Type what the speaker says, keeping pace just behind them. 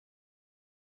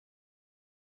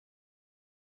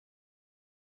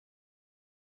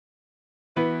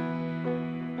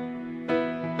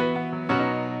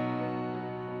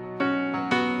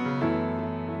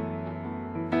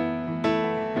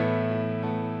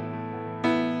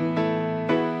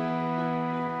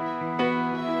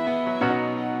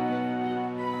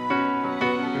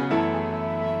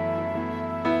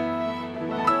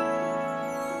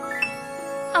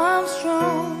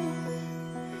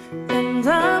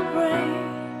am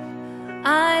brave,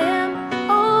 I am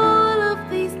all of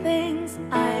these things.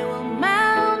 I will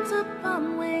mount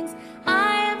upon wings,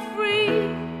 I am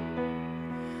free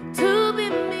to be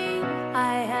me.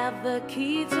 I have the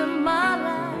key to my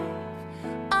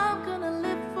life, I'm gonna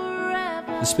live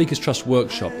forever. The Speakers Trust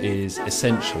workshop is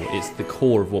essential. It's the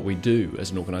core of what we do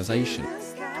as an organisation.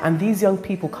 And these young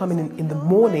people coming in the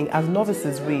morning as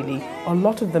novices really, a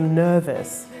lot of them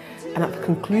nervous. And at the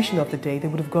conclusion of the day, they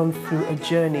would have gone through a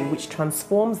journey which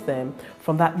transforms them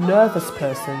from that nervous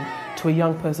person to a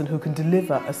young person who can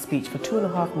deliver a speech for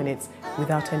 2.5 minutes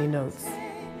without any notes.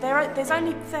 There's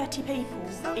only 30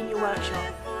 people in your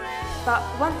workshop, but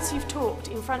once you've talked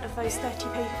in front of those 30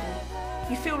 people,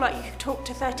 you feel like you could talk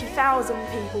to 30,000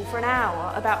 people for an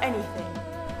hour about anything.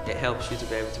 It helps you to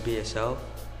be able to be yourself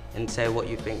and say what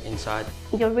you think inside.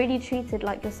 You're really treated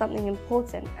like you're something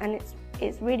important, and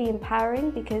it's really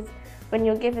empowering, because when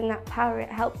you're given that power, it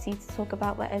helps you to talk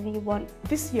about whatever you want.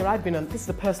 This year this is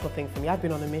a personal thing for me, I've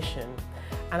been on a mission,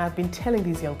 and I've been telling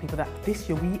these young people that this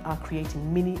year we are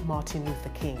creating mini Martin Luther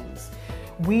Kings.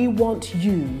 We want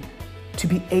you to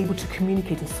be able to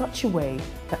communicate in such a way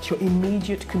that your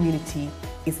immediate community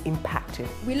is impacted.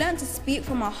 We learn to speak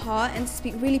from our heart and to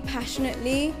speak really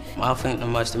passionately. I think the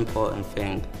most important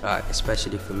thing,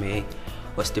 especially for me,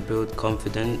 was to build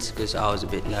confidence, because I was a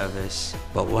bit nervous.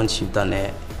 But once you've done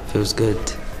it, it feels good.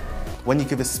 When you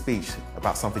give a speech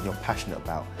about something you're passionate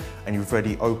about and you've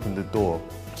already opened the door,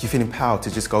 you feel empowered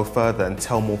to just go further and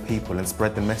tell more people and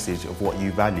spread the message of what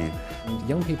you value. And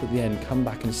young people at the end come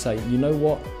back and say, you know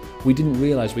what? We didn't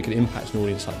realise we could impact an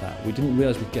audience like that. We didn't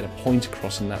realise we could get a point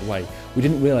across in that way. We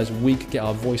didn't realise we could get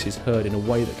our voices heard in a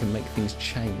way that can make things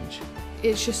change.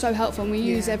 It's just so helpful, and we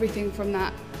use everything from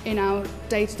that in our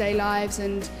day-to-day lives,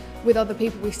 and with other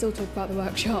people we still talk about the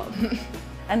workshop.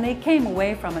 And they came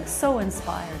away from it so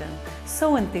inspired and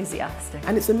so enthusiastic.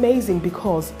 And it's amazing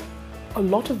because a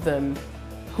lot of them,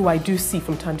 who I do see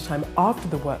from time to time after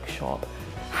the workshop,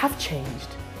 have changed.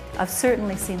 I've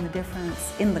certainly seen the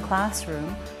difference in the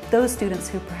classroom. Those students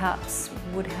who perhaps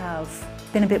would have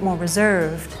been a bit more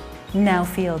reserved now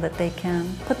feel that they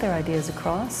can put their ideas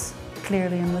across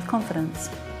clearly and with confidence.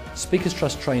 Speakers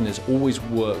Trust trainers always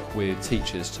work with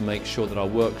teachers to make sure that our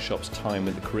workshops tie in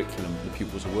with the curriculum the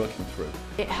pupils are working through.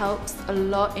 It helps a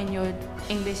lot in your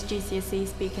English GCSE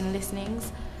speaking and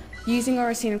listenings. Using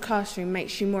Rossi in a classroom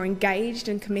makes you more engaged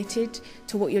and committed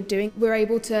to what you're doing. We're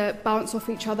able to bounce off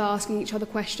each other, asking each other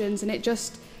questions, and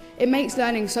it makes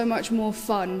learning so much more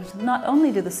fun. Not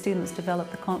only do the students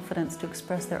develop the confidence to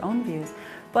express their own views,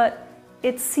 but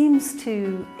it seems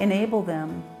to enable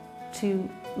them to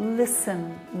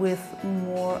listen with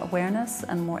more awareness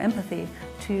and more empathy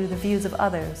to the views of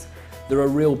others. There are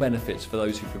real benefits for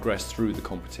those who progress through the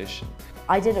competition.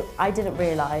 I didn't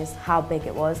realise how big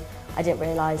it was. I didn't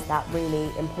realise that really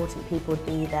important people would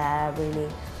be there, really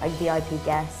like VIP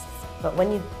guests. But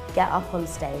when you get up on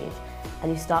stage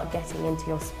and you start getting into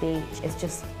your speech, it's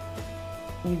just,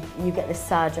 you get this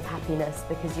surge of happiness,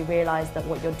 because you realise that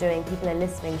what you're doing, people are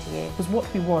listening to you. Because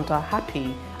what we want are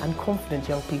happy and confident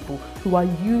young people who are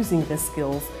using their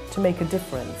skills to make a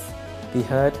difference. Be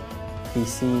heard, be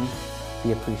seen,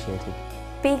 be appreciated.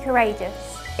 Be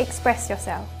courageous, express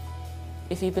yourself.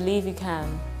 If you believe you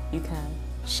can, you can.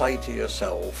 Say to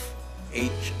yourself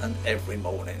each and every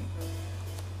morning,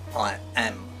 I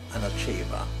am an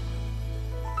achiever.